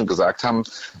die Menschen gesagt haben,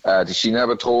 die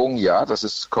China-Bedrohung, ja, das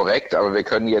ist korrekt, aber wir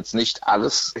können jetzt nicht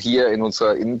alles hier in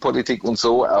unserer Innenpolitik und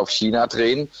so auf China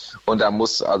drehen. Und da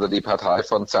muss also die Partei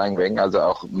von Tsai Ing-wen also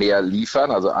auch mehr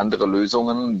liefern, also andere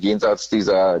Lösungen jenseits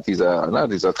dieser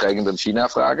drängenden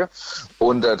China-Frage.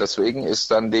 Und deswegen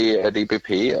ist dann die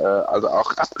DPP also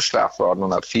auch abgestraft worden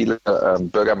und hat viele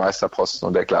Bürgermeisterposten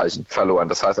und dergleichen verloren.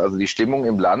 Das heißt also, die Stimmung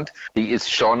im Land, die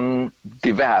ist schon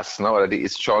divers, ne, oder die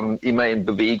ist schon immer in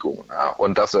Bewegung. Ne?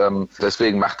 Und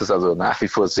deswegen macht es also nach wie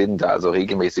vor Sinn, da also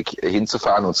regelmäßig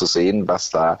hinzufahren und zu sehen, was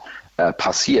da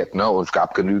passiert. Ne? Und es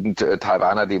gab genügend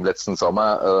Taiwaner, die im letzten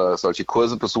Sommer solche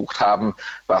Kurse besucht haben.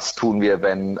 Was tun wir,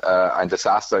 wenn ein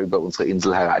Desaster über unsere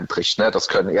Insel hereinbricht? Ne? Das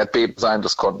können Erdbeben sein,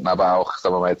 das konnten aber auch,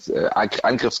 sagen wir mal jetzt,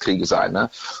 Angriffskriege sein. Ne?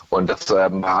 Und das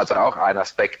war also auch ein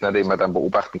Aspekt, ne, den man dann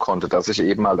beobachten konnte, dass sich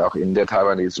eben halt auch in der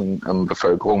taiwanesischen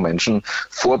Bevölkerung Menschen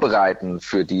vorbereiten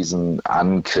für diesen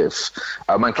Angriff.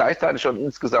 Aber man gleichzeitig schon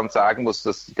insgesamt sagen muss,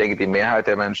 dass ich denke, die Mehrheit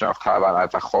der Menschen auf Taiwan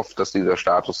einfach hofft, dass dieser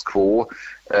Status quo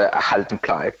erhalten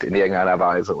bleibt in irgendeiner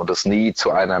Weise und es nie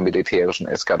zu einer militärischen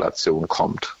Eskalation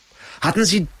kommt. Hatten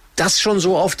Sie das schon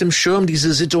so auf dem Schirm,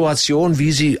 diese Situation,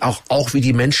 wie sie auch wie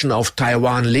die Menschen auf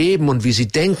Taiwan leben und wie sie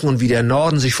denken und wie der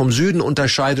Norden sich vom Süden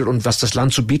unterscheidet und was das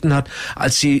Land zu bieten hat,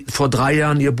 als Sie vor 3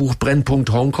 Jahren Ihr Buch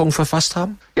Brennpunkt Hongkong verfasst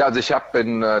haben? Ja, also ich habe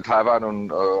in Taiwan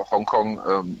und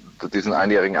Hongkong diesen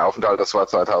einjährigen Aufenthalt, das war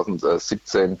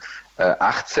 2017,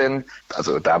 18,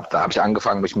 also da habe ich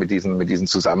angefangen, mich mit diesen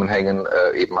Zusammenhängen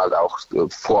eben halt auch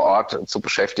vor Ort zu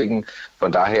beschäftigen.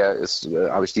 Von daher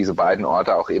habe ich diese beiden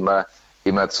Orte auch immer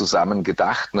immer zusammen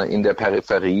gedacht, ne, in der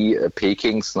Peripherie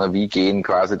Pekings, ne, wie gehen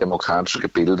quasi demokratische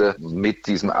Gebilde mit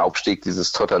diesem Aufstieg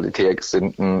dieses totalitär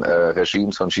gesinnten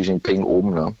Regimes von Xi Jinping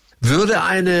um. Ne? Würde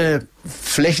eine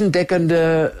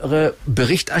flächendeckendere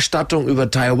Berichterstattung über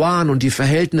Taiwan und die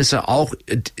Verhältnisse auch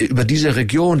über diese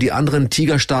Region, die anderen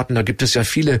Tigerstaaten, da gibt es ja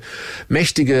viele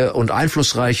mächtige und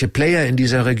einflussreiche Player in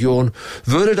dieser Region,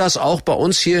 würde das auch bei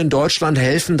uns hier in Deutschland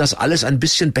helfen, das alles ein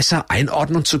bisschen besser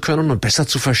einordnen zu können und besser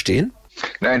zu verstehen?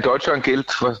 Na, in Deutschland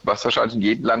gilt, was wahrscheinlich in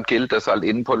jedem Land gilt, dass halt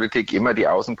Innenpolitik immer die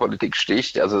Außenpolitik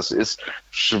sticht. Also es ist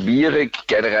schwierig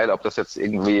generell, ob das jetzt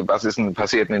irgendwie, was ist denn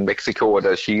passiert in Mexiko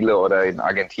oder Chile oder in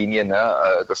Argentinien, ne?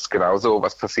 Das ist genauso,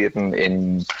 was passiert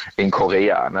in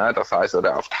Korea, ne? Das heißt,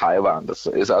 oder auf Taiwan. Das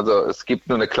ist also, es gibt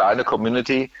nur eine kleine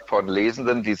Community von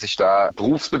Lesenden, die sich da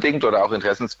berufsbedingt oder auch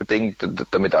interessensbedingt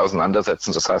damit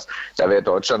auseinandersetzen. Das heißt, da wäre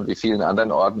Deutschland wie vielen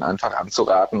anderen Orten einfach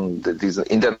anzuraten, diese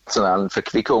internationalen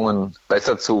Verquickungen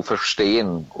besser zu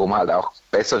verstehen, um halt auch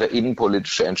bessere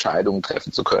innenpolitische Entscheidungen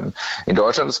treffen zu können. In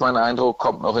Deutschland ist mein Eindruck,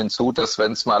 kommt noch hinzu, dass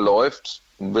wenn es mal läuft,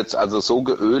 wird es also so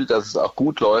geölt, dass es auch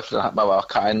gut läuft, dann hat man aber auch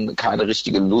keine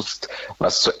richtige Lust,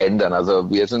 was zu ändern. Also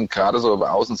wir sind gerade so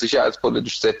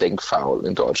außensicherheitspolitisch sehr denkfaul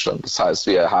in Deutschland. Das heißt,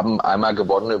 wir haben einmal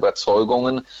gewonnene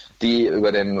Überzeugungen, die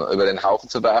über den Haufen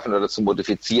zu werfen oder zu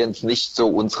modifizieren, ist nicht so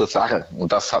unsere Sache.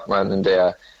 Und das hat man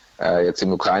jetzt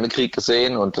im Ukrainekrieg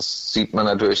gesehen und das sieht man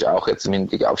natürlich auch jetzt im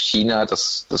Hinblick auf China,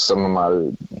 dass sagen wir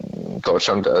mal,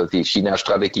 Deutschland, die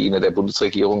China-Strategie in der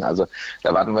Bundesregierung, also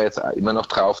da warten wir jetzt immer noch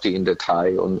drauf, die in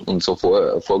Detail und so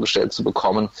vorgestellt zu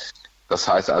bekommen. Das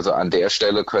heißt also, an der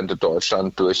Stelle könnte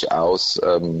Deutschland durchaus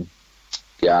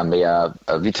mehr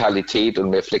Vitalität und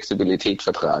mehr Flexibilität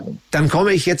vertragen. Dann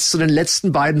komme ich jetzt zu den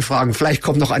letzten beiden Fragen. Vielleicht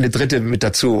kommt noch eine dritte mit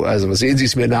dazu. Also sehen Sie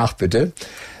es mir nach, bitte.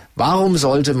 Warum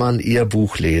sollte man Ihr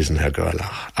Buch lesen, Herr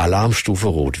Görlach? Alarmstufe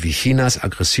Rot, wie Chinas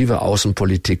aggressive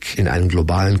Außenpolitik in einen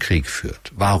globalen Krieg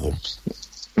führt. Warum?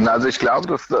 Also ich glaube,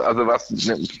 was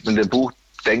in dem Buch,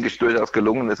 denke ich, durchaus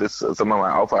gelungen ist, sagen wir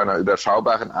mal, auf einer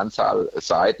überschaubaren Anzahl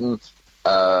Seiten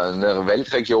eine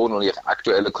Weltregion und ihre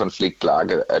aktuelle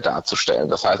Konfliktlage darzustellen.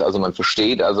 Das heißt also, man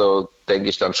versteht, also denke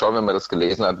ich dann schon, wenn man das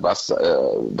gelesen hat, was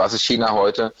ist China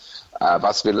heute,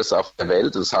 was will es auf der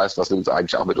Welt, das heißt, was will es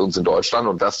eigentlich auch mit uns in Deutschland,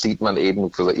 und das sieht man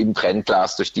eben im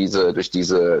Brennglas durch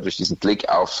diesen Blick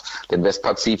auf den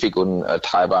Westpazifik und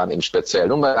Taiwan im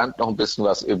Speziellen. Und man lernt noch ein bisschen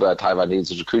was über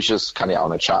taiwanesische Küche, das kann ja auch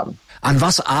nicht schaden. An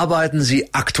was arbeiten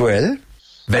Sie aktuell?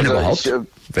 Wenn überhaupt?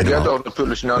 Doch,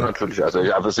 natürlich, natürlich. Also, ich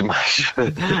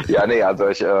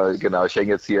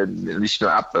hänge jetzt hier nicht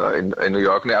nur ab in New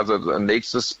York. Also, ein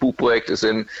nächstes Buchprojekt ist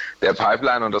in der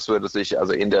Pipeline und das würde sich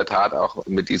also in der Tat auch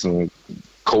mit diesem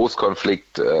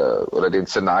Großkonflikt oder den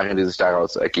Szenarien, die sich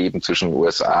daraus ergeben zwischen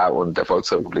USA und der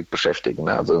Volksrepublik beschäftigen.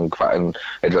 Ne? Also ein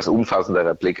etwas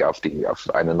umfassenderer Blick auf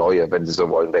eine neue, wenn Sie so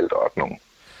wollen, Weltordnung.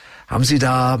 Haben Sie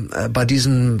da bei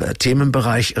diesem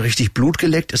Themenbereich richtig Blut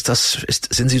geleckt?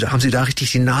 Haben Sie da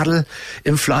richtig die Nadel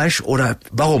im Fleisch oder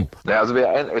warum? Ja, also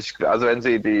wenn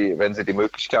Sie die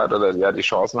Möglichkeit oder die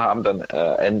Chancen haben, dann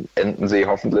enden Sie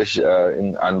hoffentlich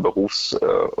in einem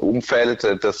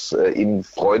Berufsumfeld, das Ihnen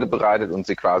Freude bereitet und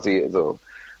Sie quasi also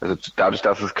dadurch,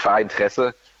 dass es qua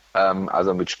Interesse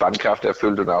also mit Spannkraft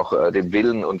erfüllt und auch dem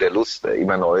Willen und der Lust,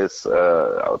 immer Neues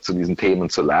zu diesen Themen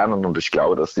zu lernen. Und ich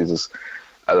glaube, dass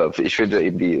ich finde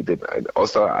eben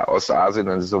Ostasien,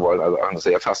 wenn Sie so wollen, also auch eine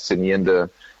sehr faszinierende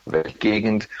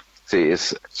Weltgegend. Sie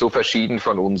ist so verschieden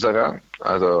von unserer,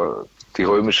 also die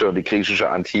römische und die griechische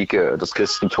Antike, das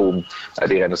Christentum,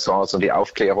 die Renaissance und die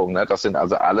Aufklärung, ne, das sind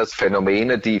also alles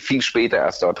Phänomene, die viel später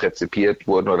erst dort rezipiert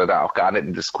wurden oder da auch gar nicht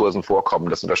in Diskursen vorkommen.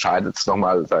 Das unterscheidet es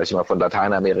nochmal, sage ich mal, von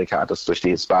Lateinamerika, das durch die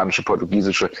hispanische,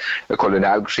 portugiesische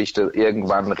Kolonialgeschichte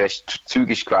irgendwann recht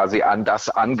zügig quasi an das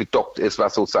angedockt ist,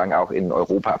 was sozusagen auch in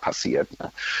Europa passiert.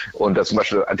 Ne. Und zum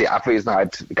Beispiel die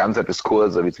Abwesenheit ganzer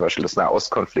Diskurse, wie zum Beispiel des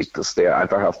Nahostkonfliktes, der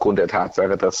einfach aufgrund der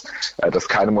Tatsache, dass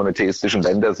keine monotheistischen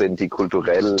Länder sind, die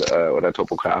kulturell oder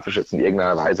topografisch jetzt in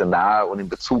irgendeiner Weise nahe und in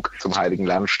Bezug zum Heiligen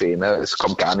Land stehen. Ne? Es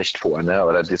kommt gar nicht vor. Ne?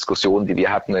 Oder Diskussionen, die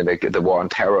wir hatten in der The War on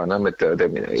Terror, ne? Mit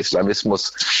dem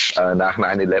Islamismus nach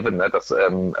 9/11,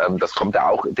 ne? Das kommt da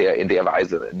auch in der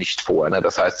Weise nicht vor. Ne?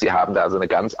 Das heißt, sie haben da also eine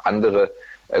ganz andere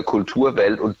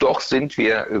Kulturwelt und doch sind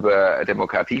wir über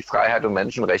Demokratie, Freiheit und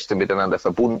Menschenrechte miteinander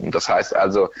verbunden. Das heißt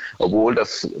also, obwohl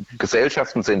das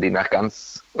Gesellschaften sind, die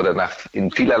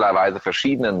in vielerlei Weise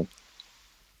verschiedenen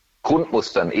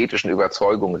Grundmustern, ethischen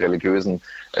Überzeugungen, religiösen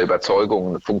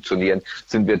Überzeugungen funktionieren,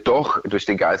 sind wir doch durch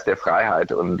den Geist der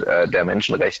Freiheit und der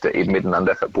Menschenrechte eben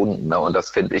miteinander verbunden. Ne? Und das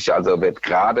finde ich also wird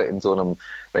gerade in so einem,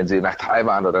 wenn Sie nach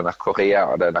Taiwan oder nach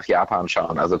Korea oder nach Japan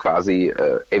schauen, also quasi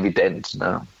evident,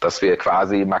 ne? Dass wir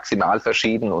quasi maximal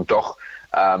verschieden und doch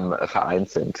vereint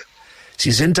sind.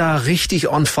 Sie sind da richtig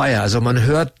on fire. Also man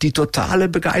hört die totale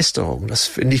Begeisterung. Das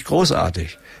finde ich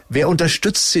großartig. Wer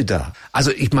unterstützt Sie da?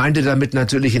 Also ich meinte damit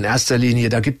natürlich in erster Linie,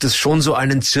 da gibt es schon so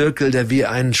einen Zirkel, der wie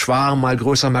ein Schwarm, mal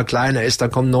größer, mal kleiner ist. Da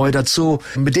kommen neu dazu,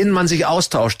 mit denen man sich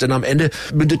austauscht. Denn am Ende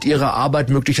mündet Ihre Arbeit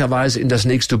möglicherweise in das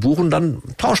nächste Buch. Und dann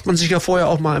tauscht man sich ja vorher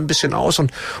auch mal ein bisschen aus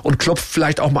und klopft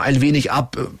vielleicht auch mal ein wenig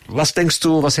ab. Was denkst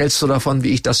du, was hältst du davon,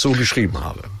 wie ich das so geschrieben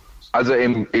habe? Also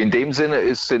in dem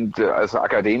Sinne sind also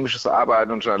akademisches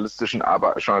Arbeiten und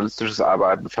journalistisches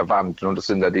Arbeiten verwandt. Und das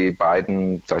sind da die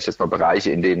beiden, sag ich jetzt mal,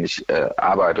 Bereiche, in denen ich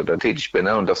arbeite oder tätig bin.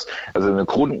 Ne? Und das, also eine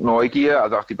Grundneugier,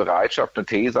 also auch die Bereitschaft, eine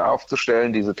These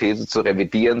aufzustellen, diese These zu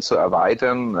revidieren, zu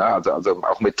erweitern, ja? also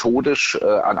auch methodisch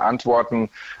an Antworten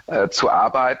zu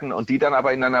arbeiten und die dann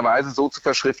aber in einer Weise so zu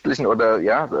verschriftlichen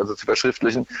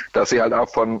dass sie halt auch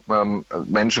von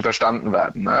Menschen verstanden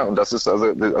werden. Ne? Und das ist also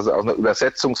auch eine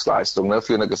Übersetzungsleistung, ne,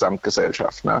 für eine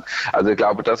Gesamtgesellschaft. Ne? Also ich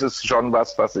glaube, das ist schon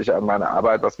was ich an meiner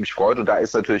Arbeit, was mich freut. Und da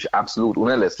ist natürlich absolut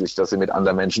unerlässlich, dass sie mit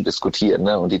anderen Menschen diskutieren,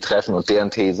 ne, und die treffen und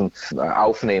deren Thesen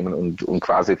aufnehmen und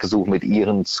quasi versuchen, mit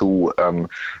ihren zu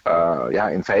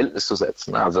in Verhältnis zu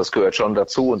setzen. Also das gehört schon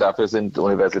dazu und dafür sind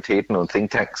Universitäten und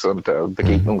Thinktanks und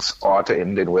Begegnungsorte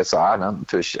in den USA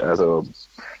natürlich also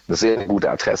eine sehr gute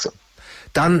Adresse.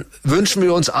 Dann wünschen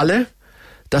wir uns alle,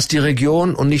 dass die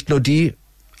Region und nicht nur die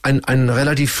ein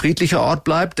relativ friedlicher Ort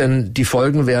bleibt, denn die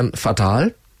Folgen wären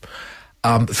fatal.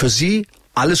 Für Sie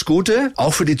alles Gute,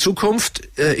 auch für die Zukunft.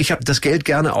 Ich habe das Geld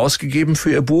gerne ausgegeben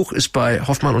für Ihr Buch, ist bei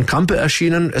Hoffmann und Campe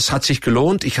erschienen. Es hat sich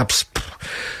gelohnt. Ich habe es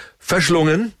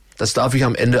verschlungen. Das darf ich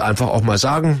am Ende einfach auch mal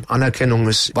sagen. Anerkennung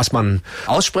ist, was man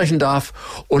aussprechen darf.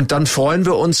 Und dann freuen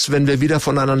wir uns, wenn wir wieder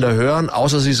voneinander hören,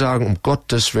 außer Sie sagen, um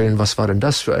Gottes Willen, was war denn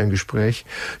das für ein Gespräch?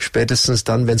 Spätestens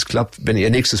dann, wenn es klappt, wenn Ihr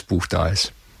nächstes Buch da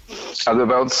ist. Also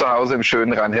bei uns zu Hause im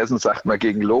schönen Rheinhessen sagt man,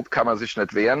 gegen Lob kann man sich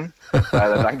nicht wehren.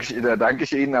 Da danke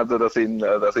ich Ihnen, also dass Ihnen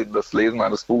das Lesen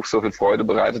meines Buchs so viel Freude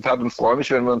bereitet hat und freue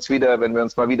mich, wenn wir uns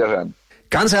mal wieder hören.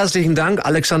 Ganz herzlichen Dank,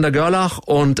 Alexander Görlach,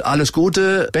 und alles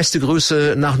Gute. Beste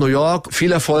Grüße nach New York.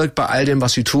 Viel Erfolg bei all dem,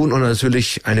 was Sie tun, und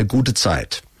natürlich eine gute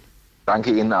Zeit.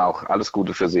 Danke Ihnen auch. Alles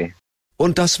Gute für Sie.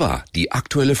 Und das war die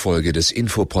aktuelle Folge des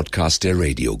Info-Podcasts der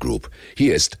Radio Group.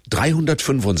 Hier ist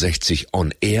 365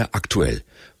 On Air aktuell.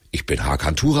 Ich bin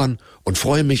Hakan Turan und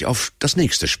freue mich auf das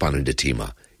nächste spannende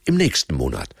Thema im nächsten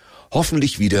Monat.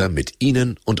 Hoffentlich wieder mit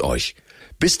Ihnen und euch.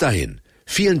 Bis dahin.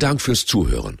 Vielen Dank fürs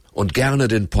Zuhören und gerne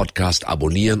den Podcast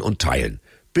abonnieren und teilen.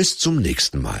 Bis zum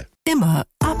nächsten Mal. Immer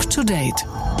up to date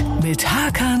mit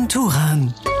Hakan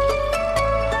Turan.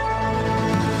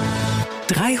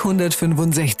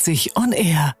 365 On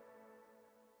Air.